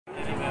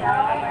Glory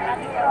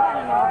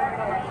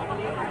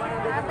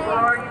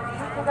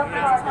to the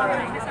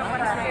Father,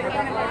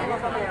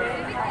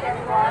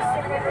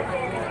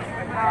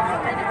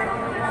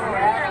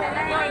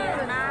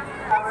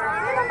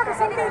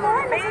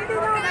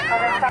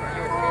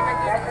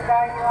 blessed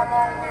are you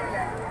among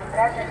women,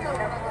 blessed is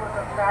the fruit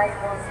of thy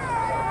womb.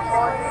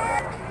 Holy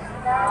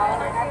now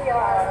and at the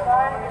hour of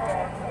our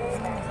death.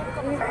 Amen.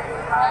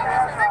 Mother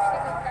of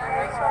God,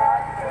 pray for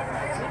us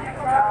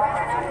sinners, now and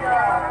at the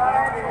hour of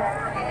our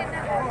death.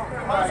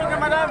 Pasok na,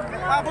 madam.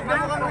 Abot na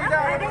mo kami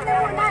dyan.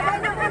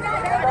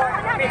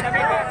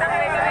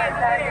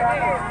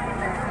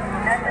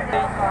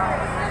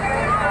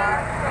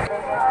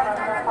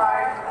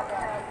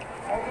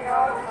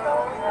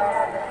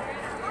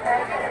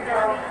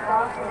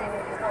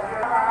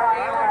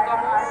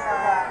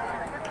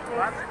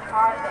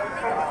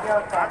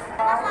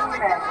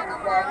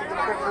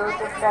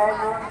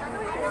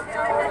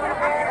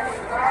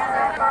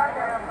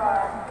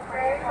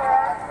 Pray for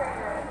us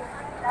sinners,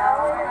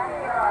 now and at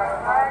the hour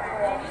of our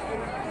death.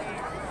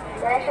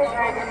 Blessed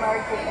Virgin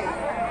Mary, we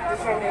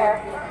can have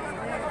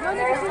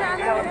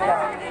mercy on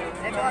us.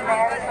 And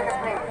Mary for the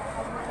grace.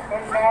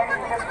 And Mary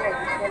for the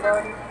grace. The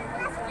Lord is with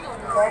you.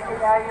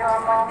 Blessed are you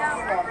among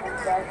women, and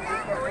blessed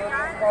is the fruit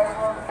of thy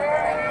womb.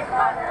 Mary,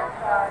 Mother of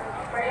God,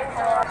 pray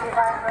for us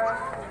survivors,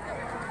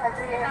 as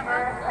we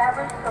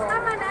ever so,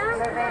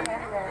 living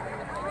and dead,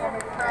 and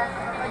its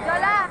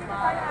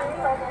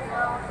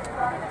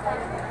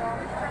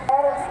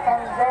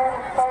and then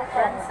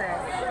person,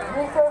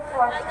 Jesus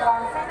was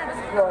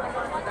transfigured.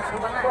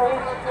 So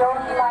his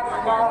own life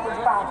was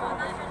found,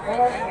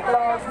 and his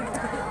blood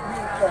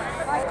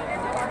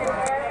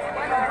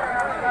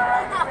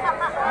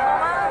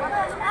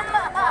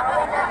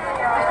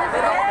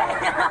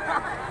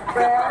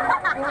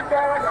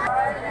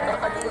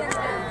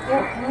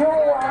if you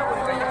want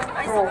to be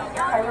true,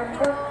 I will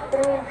do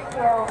 3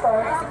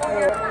 shelters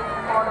here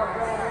for the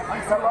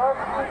grace the Lord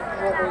is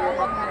with you.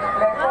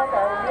 Blessed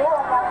are you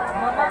among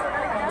women,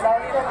 and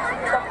blessed is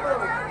the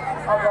fruit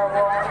of the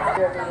womb of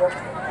your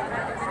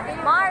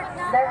Mark!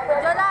 Blessed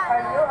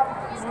are you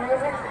among women,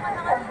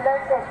 and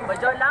blessed is the fruit of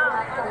the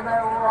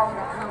womb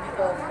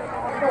Jesus.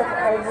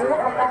 Blessed are you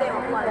among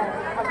women,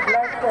 and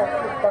blessed is the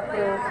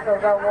fruit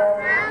of the womb Jesus.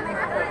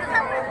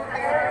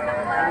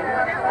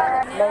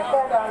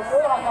 Blessed are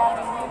you among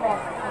women,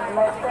 and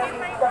blessed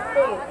is the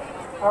fruit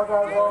of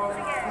the womb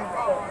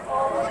Jesus.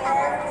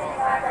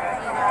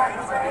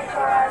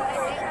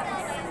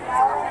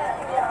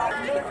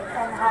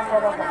 And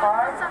humble of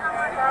heart,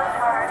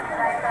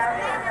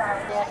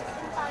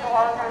 to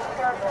all her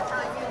children,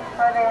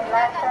 for the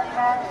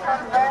enlightenment,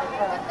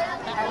 conversion,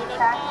 and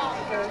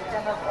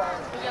sanctification of all.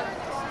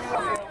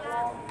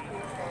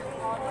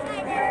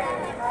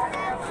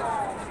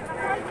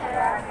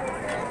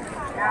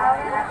 Now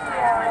and at the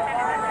hour of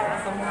our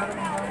death.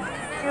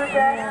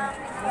 Children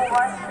who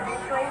want to be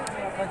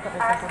acquainted,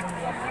 ask in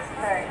his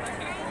church.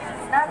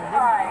 Not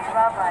I,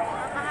 Rabbi,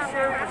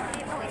 surely.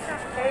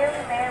 Hail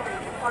Mary,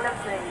 full of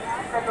grace,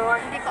 the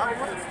Lord is with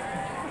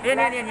you.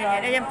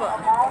 Ayan po.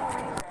 Among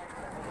women,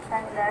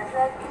 and blessed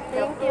is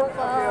the fruit of your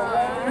womb,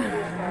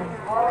 Jesus.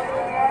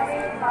 Holy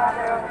Mary,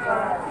 Mother of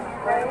God,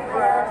 pray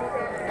for us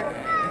sinners,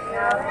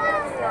 now and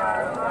at the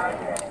hour of our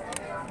death.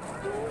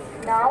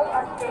 Now,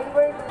 as they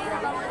were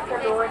leaving, the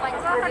Lord is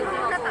with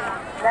you.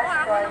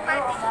 Blessed are you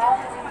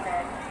among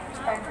women,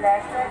 and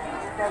blessed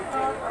is the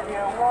fruit of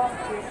your womb,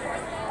 Jesus.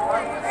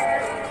 Holy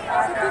Mary,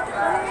 Mother of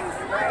God,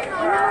 pray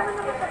for us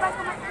sinners,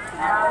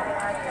 now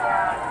and at the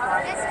hour of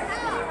our death.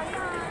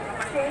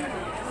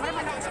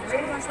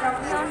 Bring some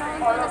food,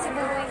 all of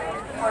you,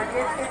 for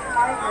this is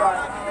my blood,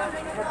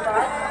 the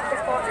blood of the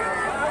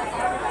covenant,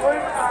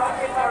 poured out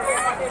before the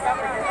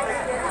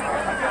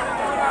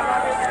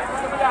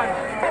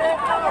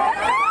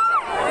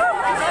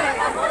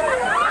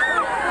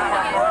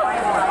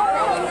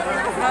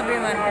Sabi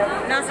man,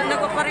 nasa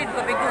nagpaparid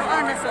pa,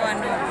 bigyan na so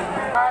ano.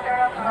 Mother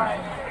of God,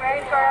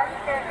 pray for us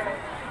sinners,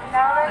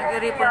 now and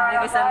at the hour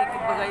of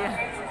our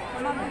death.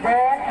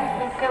 Then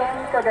he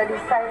came to the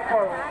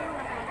disciples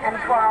and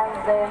found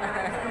them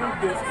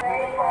sleeping.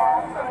 Pray for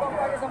us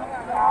sinners,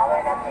 now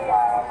and at the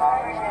hour of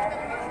our death.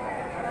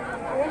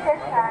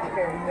 Jesus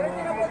answered,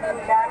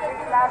 that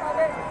is not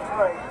his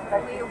word,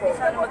 but he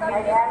said, I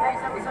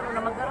am with you.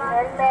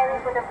 Hail Mary,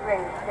 full of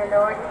grace, the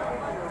Lord is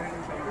with you.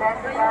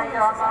 Blessed are you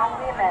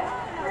among women,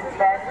 and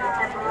blessed is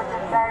the fruit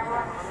of thy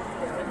womb.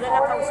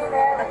 Holy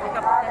Mary,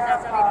 Mother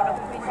of God,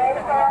 pray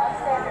for us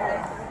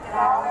sinners,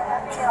 now and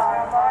at the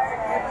hour of our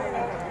death.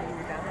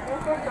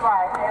 This is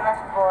why I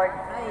was born.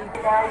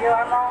 Blessed are you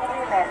among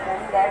women,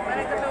 and blessed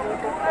is the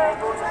fruit of thy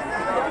womb.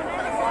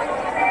 Holy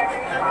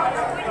Mary,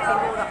 Mother of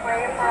God,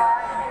 pray for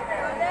us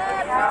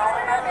sinners, now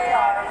and at the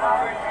hour of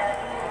our death.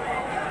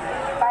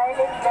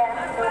 Pilate then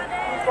took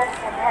Jesus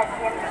and had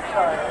him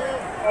destroyed.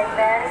 And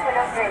Mary, full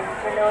of grace,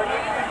 the Lord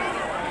is with you.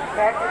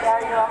 Blessed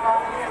are you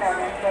among women,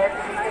 and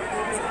blessed is the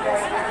fruit of thy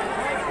womb.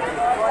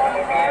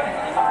 Holy Mary,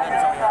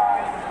 Mother of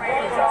God, pray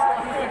for us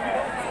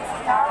sinners,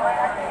 now and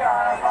at the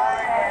hour of our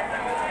death.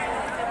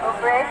 O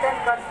great and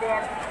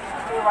condemned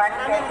be one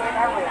second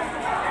away.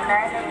 A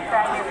nice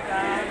exciting.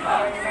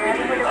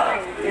 Mary will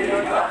praise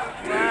the Lord.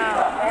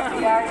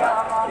 Blessed are you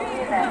among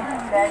women.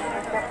 Blessed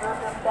is the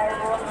fruit of thy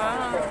womb,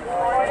 Jesus.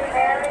 Holy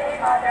Mary,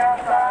 Mother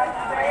of God,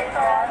 pray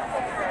for us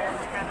sinners,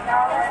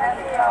 now and at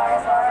the hour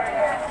of our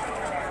death.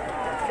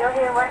 You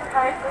hear what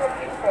Christ will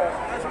be said.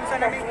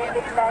 That he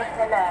declares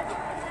the Lamb.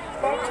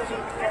 Thank you,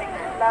 Jesus.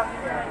 Love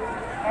you.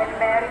 And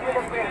Mary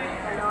will praise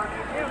the Lord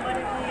is with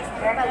you.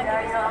 Blessed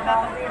are you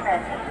among women,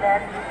 and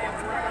blessed is the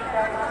fruit of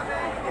thy womb,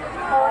 Jesus.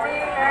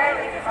 Holy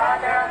Mary,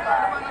 Mother of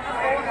God,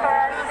 pray for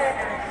us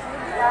sinners,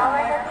 now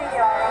and at the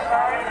hour of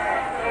our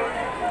death.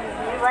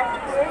 He was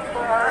killed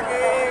for our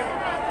sins.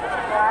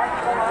 God,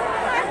 the Holy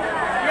Spirit.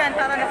 Yan,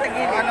 tara na sa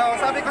gilid. Ano,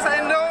 sabi ko sa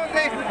inyo,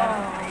 okay.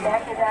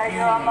 Blessed are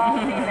you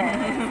among women,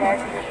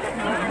 blessed is the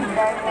fruit of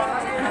thy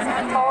womb,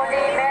 Jesus.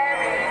 Holy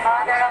Mary,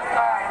 Mother of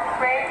God,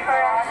 pray for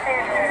us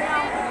sinners,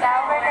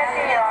 now and at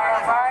the hour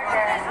of our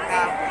death.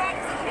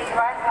 It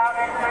was our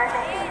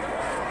infirmity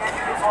that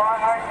we bore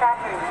our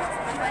suffering,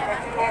 that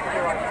he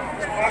endured.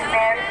 And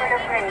Mary for the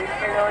praise,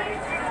 the Lord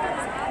is with you.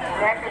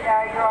 Blessed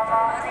are you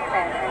among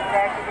women, and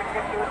blessed is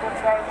the fruit of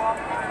thy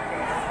womb,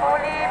 Jesus.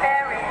 Holy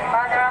Mary,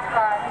 Mother of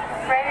God,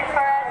 pray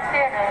for us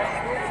sinners,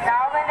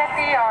 now and at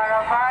the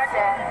hour of our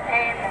death.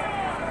 Amen.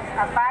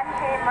 Upon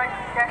him was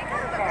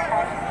justice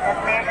that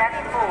made us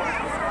full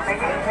by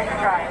his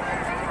stripes.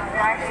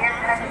 Our dear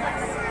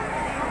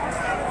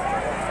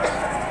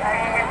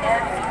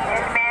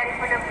and Mary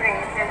for the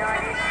praise, the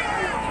Lord is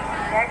with you.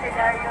 Blessed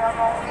are you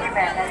among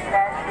women, and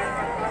blessed is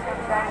the fruit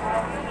of thy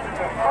womb,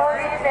 Jesus.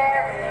 Holy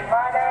Mary,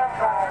 Mother of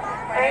God,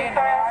 pray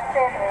for us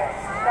sinners,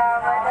 now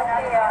and at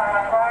the hour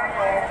of our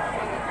death.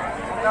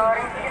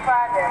 Glory to the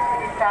Father, to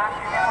the Son,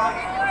 and the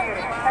Holy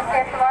Spirit, as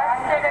it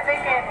was in the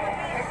beginning,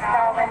 is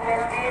now, and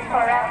will be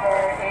forever.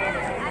 Amen.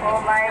 O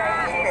my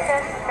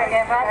Jesus,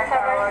 forgive us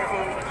our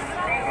sins,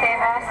 save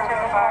us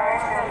from our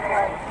sins,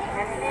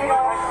 and lead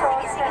our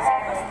souls to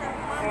heaven.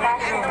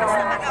 Blessed is the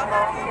one who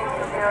walks in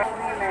your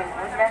women,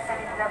 and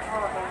blessed is the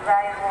fruit of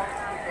thy womb,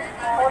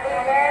 Jesus. Holy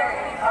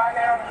Mary,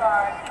 Mother of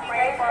God,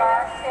 pray for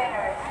us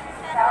sinners,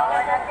 now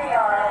and at the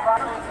hour of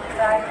our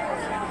death.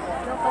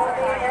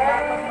 Holy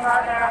Mary,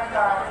 Mother of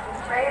God,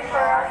 pray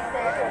for us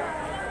sinners,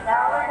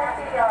 now and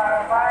at the hour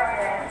of our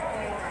death.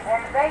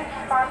 And raise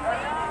upon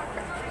us,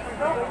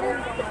 look and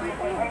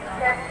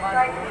set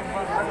right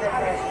on the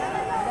dead.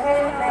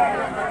 Hail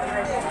Mary,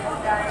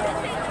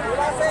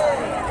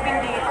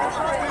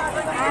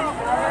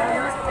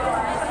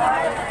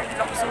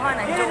 Laksuhan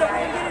ang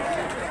Joey.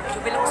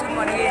 Joey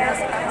laksuhan. Biyernes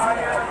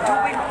Santo.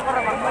 Joey mo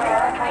para magbalik.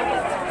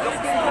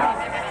 Laksuhan.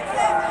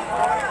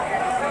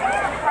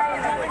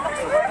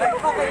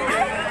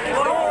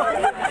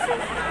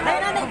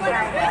 Nanay ko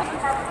na.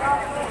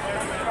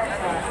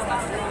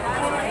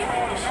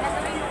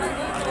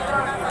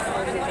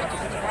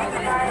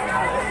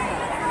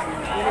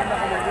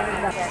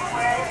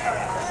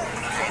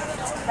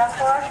 The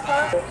fourth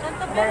verse,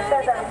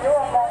 blessed are you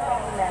among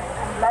women,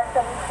 and blessed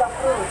is the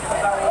fruit of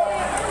thy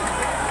womb.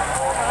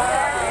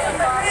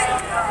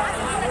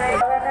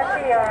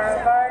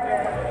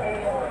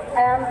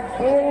 And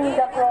bearing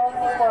the cross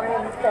for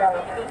himself,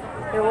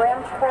 he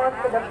went forth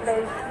to the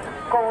place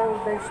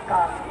called the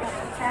Skull.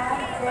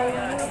 And they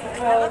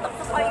was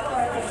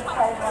the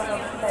Simon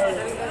of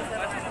Mary,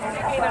 and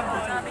upon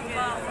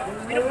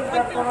he laid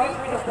the cross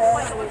to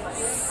them with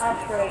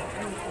after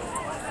Jesus.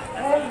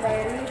 Hail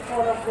Mary,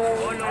 full of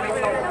grace, the Lord is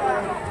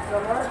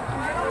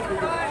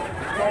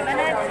with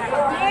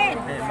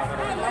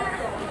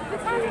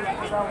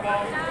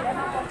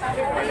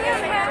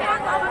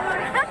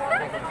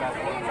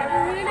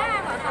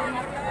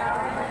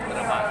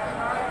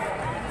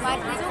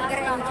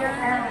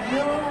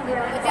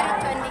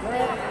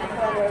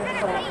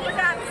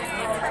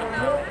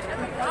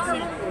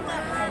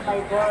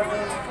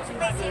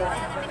you.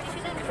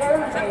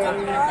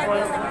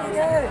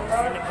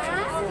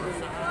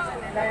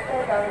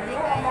 Blessed are you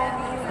among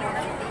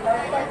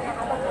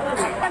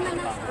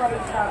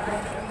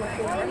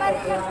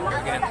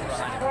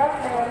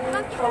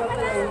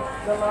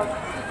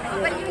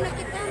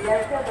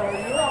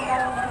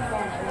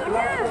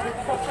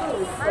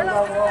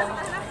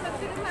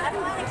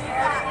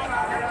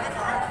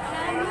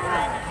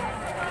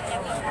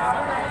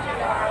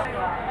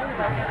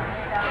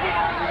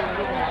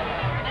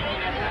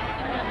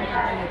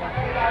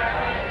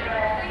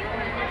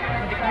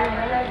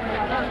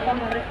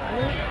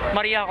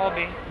Maria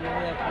Kobe.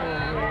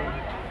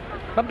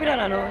 Pampilan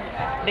ano?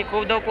 Di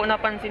ko daw po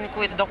napansin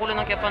ko ito. Dako lang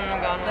nakiapan ng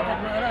gano'n. Dapat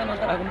na ano,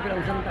 agong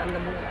pilang santaan na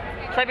mo.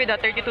 Sabi da,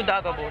 32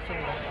 daga po.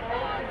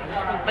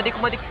 Pwede ko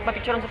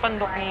mapicturean sa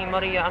pandok ni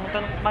Maria. Ano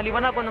tan?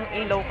 Maliwanag ko ng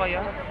ilaw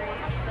kaya.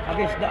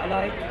 Agis da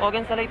alay. O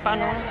gan salay pa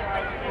ano?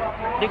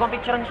 Di ko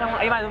picturean siya.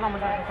 Ay, ba naman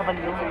sa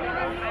baliw.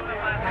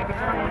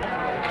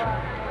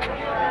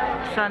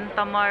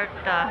 Santa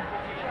Marta.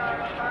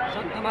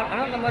 Santa Marta,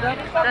 ano namada?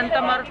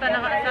 Santa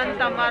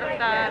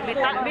Marta,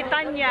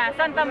 Bitanya.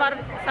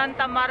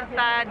 Santa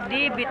Marta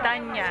di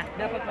Bitanya.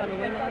 Dapat ano,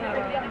 may mga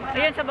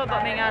Ayan sa baba,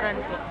 may ngaran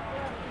po.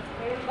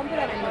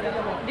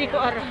 Di ko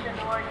aram.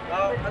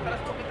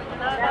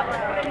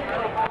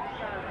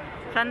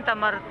 Santa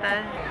Marta.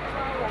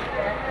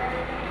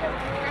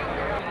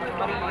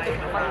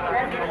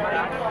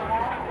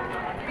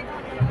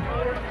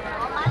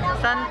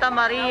 Santa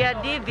Maria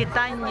di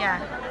Vitania.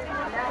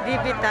 Di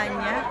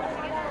Vitania.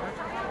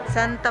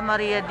 Santa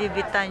Maria di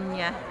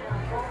Vitania.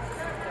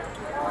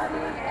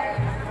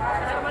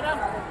 Madam.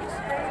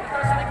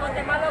 Atras sa likod.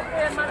 Malaw po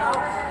yan, malaw.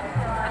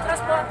 Atras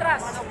po,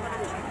 atras.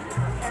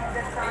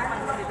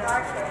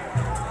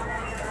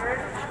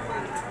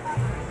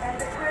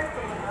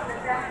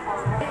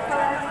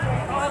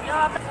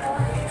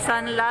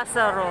 San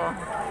Lazaro.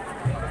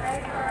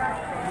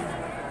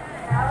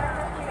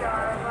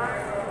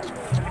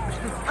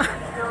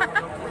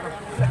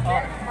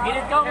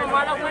 Gilid ka,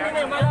 malaw po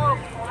nila, malaw.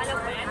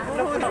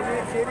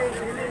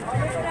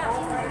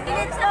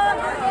 Gilid sa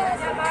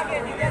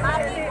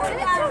mati po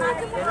yan,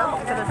 mati po.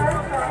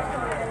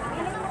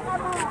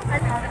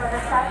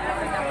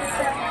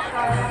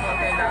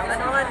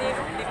 Ano nga, di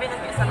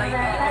pinag-isalay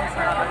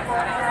sa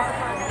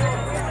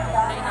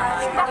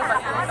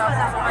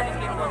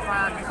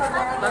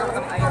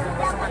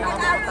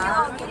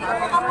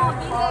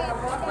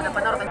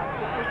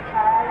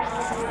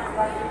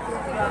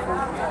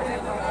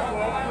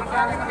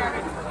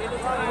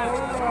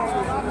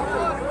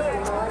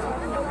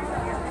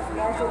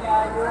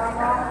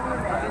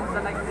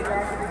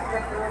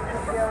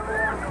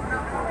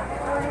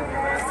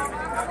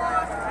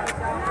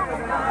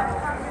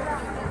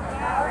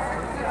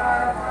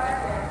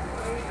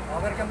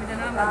Over kami na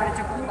naman,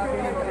 madiretso po tayo.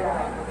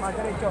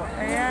 Madiretso.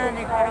 Ayan,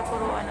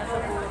 nagkarukuruan na sa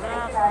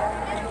burak.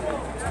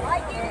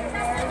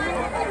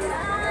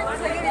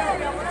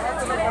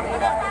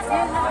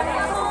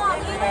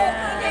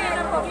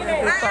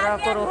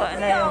 Nagkarukuruan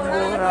na yung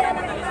burak.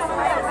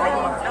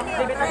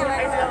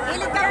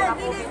 Gilid ka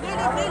mo,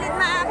 gilid,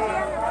 maapi.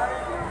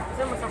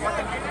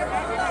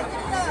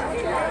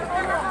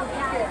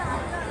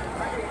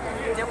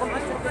 Hindi ako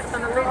masukasta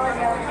na rin.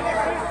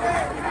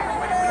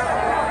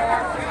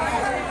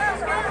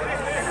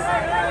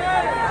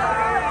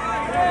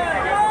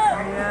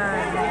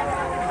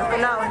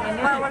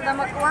 Bawal na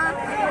magkuha.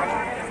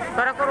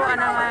 Para kuruan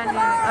naman.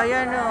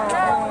 Ayan o.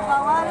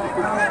 Bawal.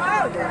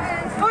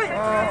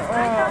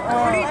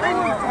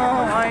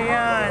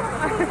 Ayan.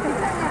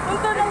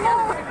 Ito na yan.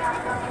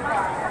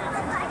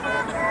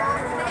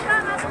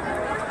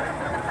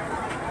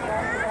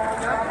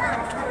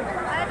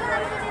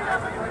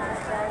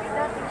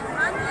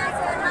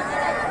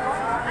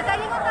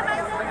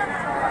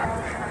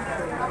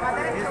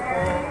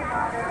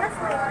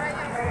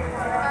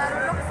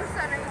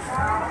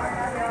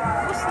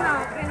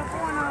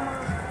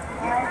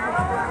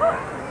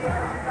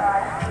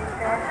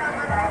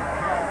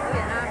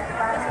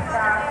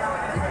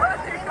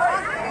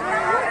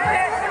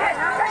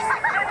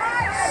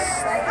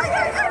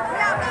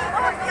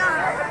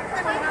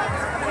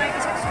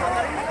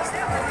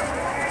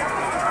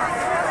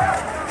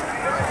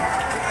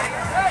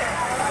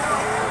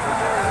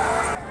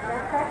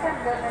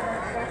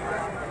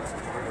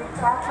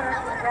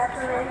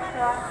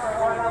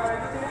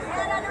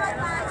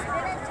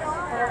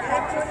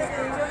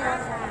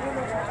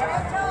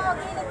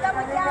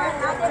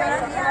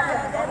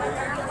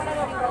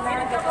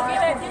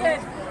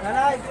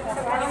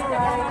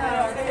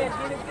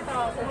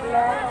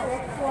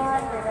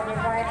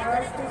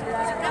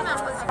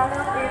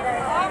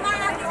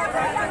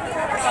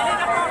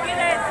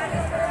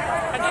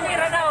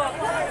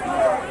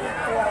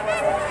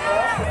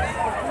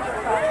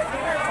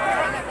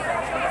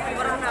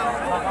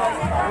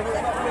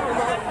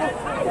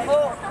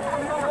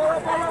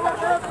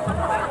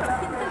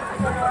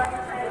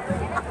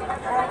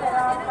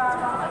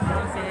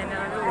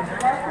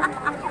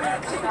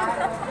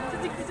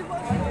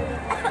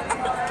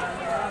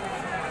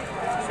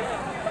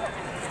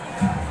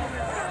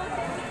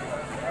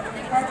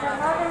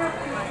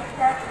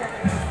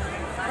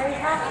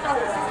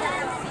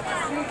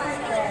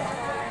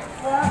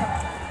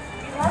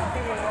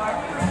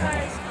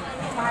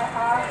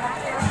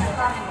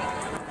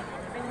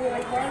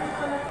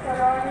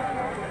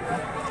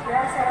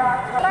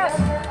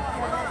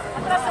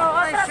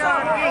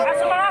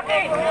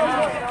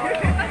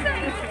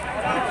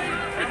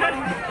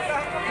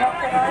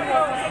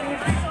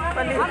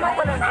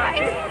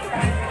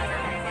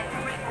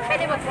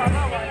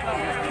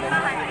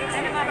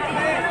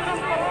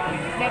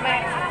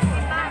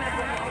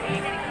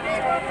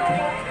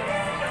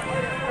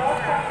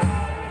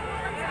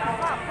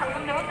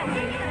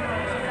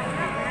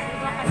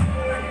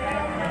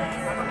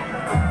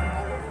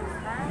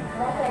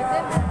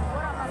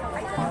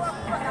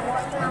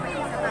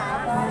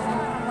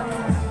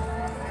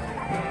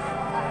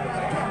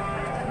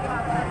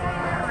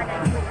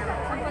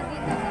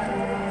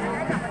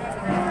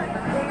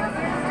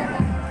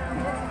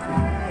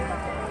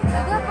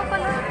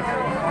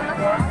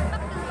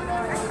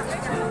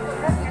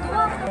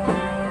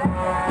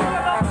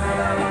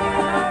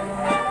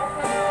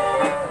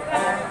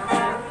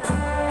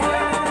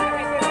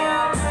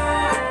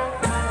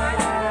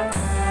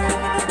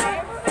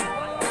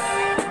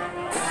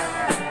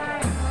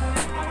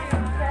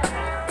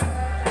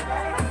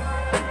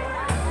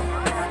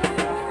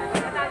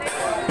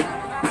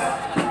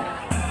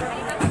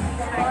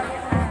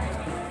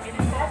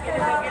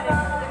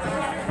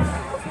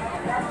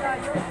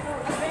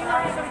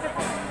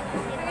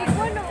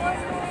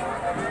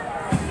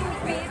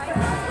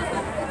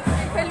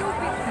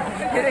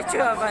 Diretso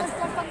aban.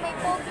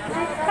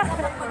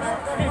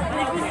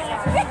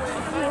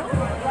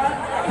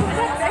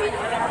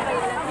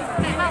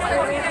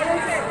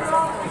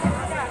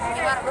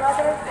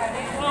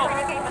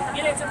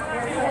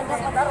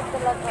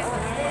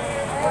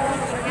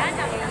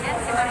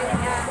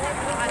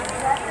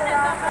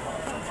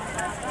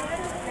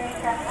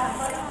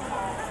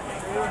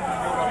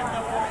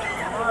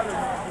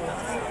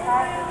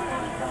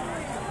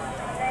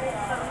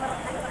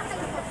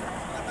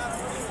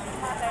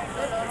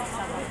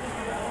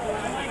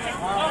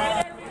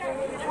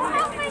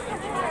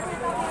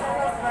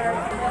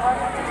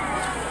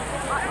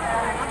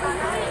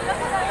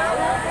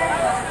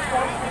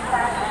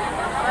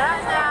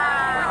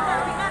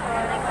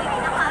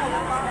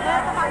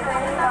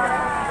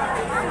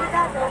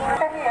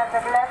 The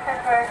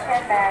Blessed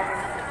Virgin Mary,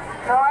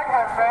 Lord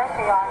have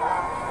mercy on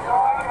us.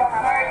 Lord have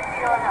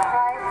mercy on us.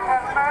 Christ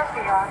have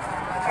mercy on us.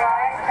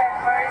 Christ have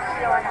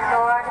mercy on us.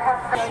 Lord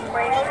have mercy.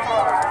 Pray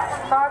for us.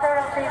 Mother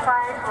of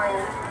Divine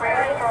Grace,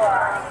 pray for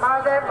us.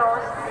 Mother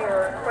most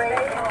pure,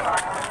 pray for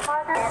us.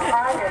 Mother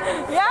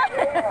Marvelous, Yan!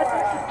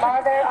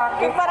 Mother of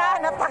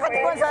Iparahanap pa ka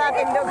sa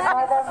akin doon.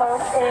 Mother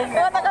most amiable,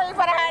 Ito na kami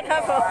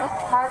iparahanap po.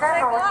 Mother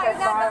most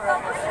admirable,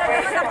 pray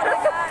for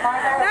us.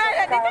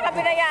 Ay, dito ka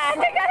binayaan.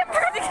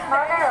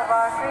 Mother of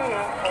our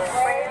Creator,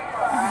 pray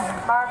for us.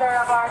 Mother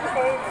of our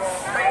Savior,